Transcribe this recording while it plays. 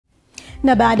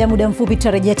Na baada ya muda mfupi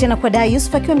tutarejea tena kwa Dai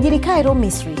Yusuf akiwa mjini Cairo,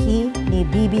 Misri. Hii ni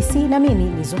BBC na mimi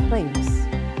ni Zozo.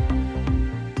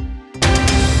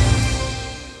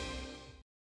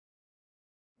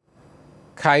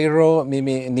 Cairo,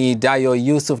 mimi ni Dayo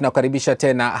Yusuf na kukaribisha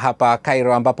tena hapa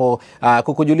Cairo, ambapo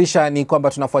kukujulisha ni kwamba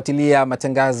tunafuatilia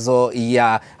matangazo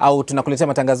au tunakuletea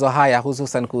matangazo haya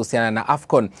hususan kuhusiana na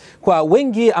AFCON. Kwa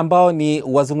wengi ambao ni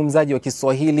wazungumzaji wa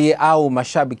Kiswahili au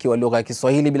mashabiki wa lugha ya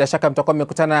Kiswahili, bila shaka mtakuwa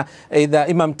mmekutana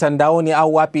ima mtandaoni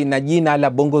au wapi na jina la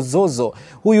Bongo Zozo.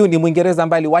 Huyu ni Mwingereza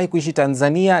ambaye aliwahi kuishi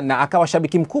Tanzania na akawa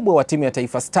shabiki mkubwa wa timu ya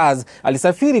Taifa Stars.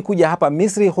 Alisafiri kuja hapa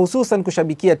Misri hususan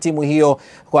kushabikia timu hiyo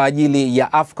kwa ajili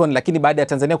ya AFCON, lakini baada ya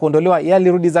Tanzania kuondolewa yeye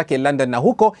alirudi zake London, na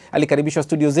huko alikaribishwa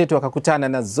studio zetu akakutana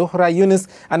na Zohra Yunus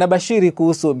anabashiri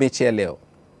kuhusu mechi ya leo.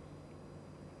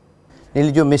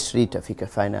 Nilijua Misri itafika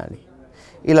finali,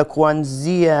 ila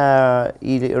kuanzia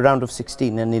ile round of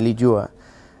 16 na nilijua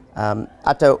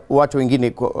hata watu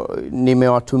wengine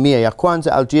nimewatumia, ya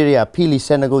kwanza Algeria, ya pili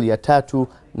Senegal, ya tatu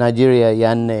Nigeria,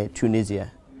 ya nne Tunisia,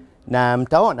 na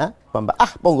mtaona kwamba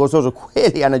Bongo Zozo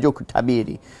kweli anajua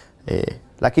kutabiri.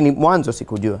 Lakini mwanzo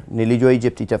sikujua. Nilijua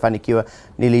Egypt itafanikiwa,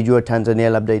 nilijua Tanzania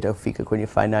labda itafika kwenye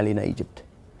finali na Egypt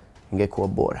ingekuwa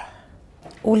bora.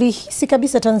 Ulihisi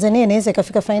kabisa Tanzania inaweza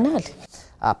ikafika finali?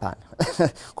 Hapana.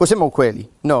 Kusema ukweli,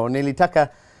 no, nilitaka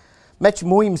mechi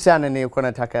muhimu sana, nilikuwa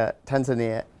nataka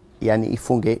Tanzania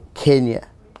ifunge Kenya.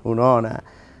 Unaona,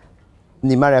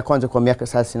 ni mara ya kwanza kwa miaka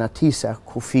 39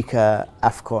 kufika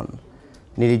AFCON.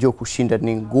 Nilijua kushinda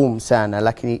ni ngumu sana,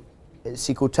 lakini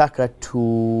sikutaka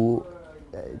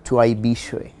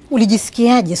tuaibishwe.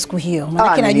 Ulijisikiaje siku hiyo?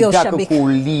 Maana najua ushabiki.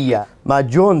 Kulia.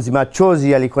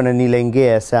 Machozi yalikuwa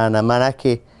yananilengea sana, maana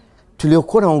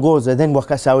tuliokuwa naongoza then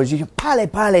wakasawazisha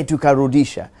pale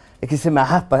tukarudisha. Ikisema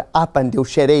hapa ndio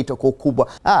sherehe itakuwa kubwa.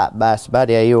 Basi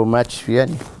baada ya hiyo match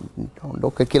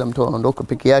ondoka, kila mtu aondoka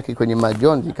peke yake kwenye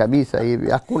majonzi kabisa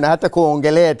hivi. Hakuna hata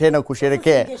kuongelea tena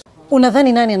kusherekea.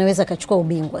 Unadhani nani anaweza kachukua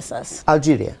ubingwa sasa?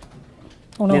 Algeria.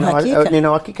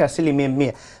 Nina uhakika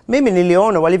 100%. Mimi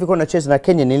niliona walivyokuwa wanacheza na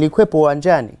Kenya, nilikuwepo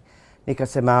uwanjani.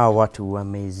 Nikasema watu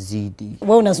wamezidi.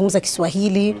 Wewe unazungumza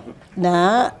Kiswahili,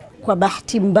 na kwa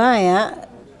bahati mbaya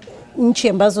nchi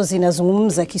ambazo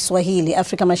zinazungumza Kiswahili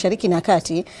Afrika Mashariki na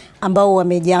Kati ambao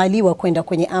wamejaliwa kwenda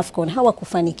kwenye AFCON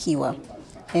hawakufanikiwa.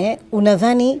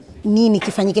 Unadhani nini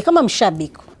kifanyike kama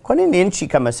mshabiki? Kwa nini nchi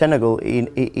kama Senegal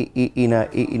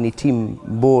ina timu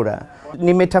bora?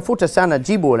 Nimetafuta sana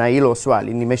jibu na hilo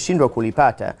swali, nimeshindwa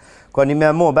kulipata. Kwa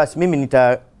nimeamua basi mimi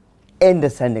nitaenda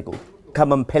Senegal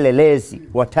kama mpelelezi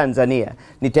wa Tanzania.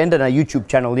 Nitaenda na YouTube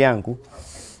channel yangu.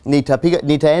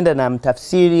 Nitaenda na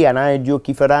mtafsiri anayejua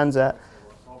Kifaransa,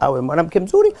 awe mwanamke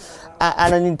mzuri,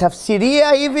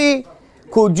 ananitafsiria hivi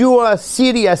kujua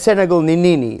siri ya Senegal ni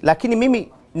nini. Lakini mimi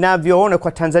navyoona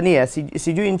kwa Tanzania,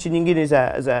 sijui nchi nyingine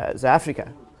za Afrika,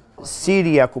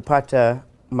 siri ya kupata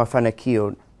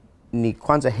mafanikio ni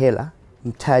kwanza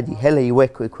mtaji, hela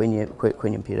iwekwe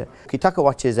kwenye mpira. Ukitaka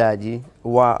wachezaji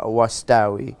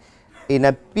wastawi,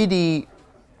 inabidi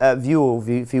vyuo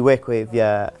viwekwe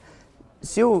vya,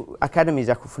 sio academy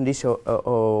za kufundisha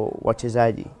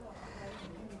wachezaji,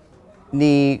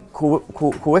 ni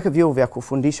kuweka vyuo vya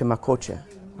kufundisha makocha.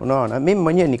 Unaona, mimi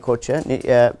mwenyewe ni kocha,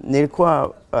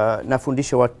 nilikuwa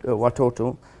nafundisha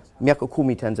watoto miaka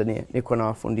 10 Tanzania, nilikuwa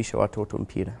nawafundisha watoto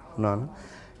mpira. Unaona,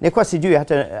 nilikuwa sijui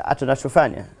hata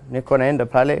nachofanya, nilikuwa naenda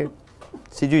pale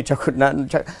sijui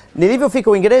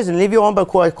nilivyofika Uingereza, nilivyoomba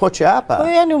kuwa kocha hapa. Kwa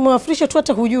hiyo yani umewafundisha tu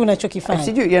hata hujui unachokifanya?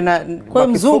 Sijui, kwa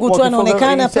mzungu tu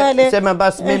anaonekana pale. Sema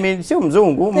basi mimi sio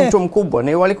mzungu, mtu mkubwa,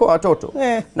 ni walikuwa watoto.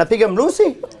 Napiga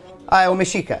mrusi,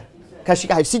 umeshika.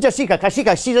 Kashika, sijashika,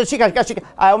 kashika, sijashika,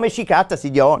 kashika. Umeshika, hata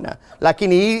sijaona.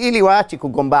 Lakini ili waache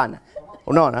kugombana.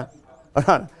 Unaona?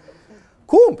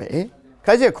 Kumbe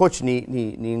kazi ya coach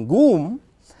ni ngumu.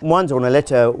 Mwanzo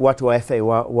unaleta watu wa FA,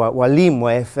 walimu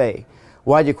wa FA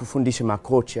waje kufundisha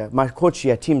makocha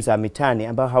ya timu za mitani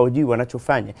ambao hawajui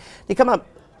wanachofanya. Ni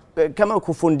kama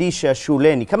kufundisha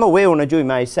shuleni. Kama wewe unajua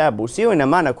mahesabu, sio ina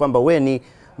maana kwamba wewe ni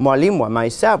mwalimu wa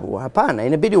mahesabu. Hapana,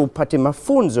 inabidi upate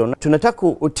mafunzo. Tunataka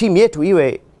timu yetu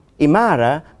iwe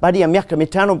imara baada ya miaka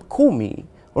 5-10.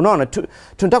 Unaona,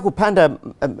 tunataka kupanda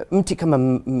mti kama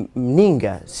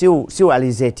mninga, sio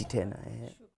alizeti tena.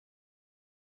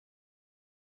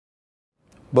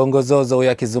 Bongo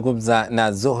Zozo akizungumza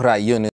na Zohra Yunus.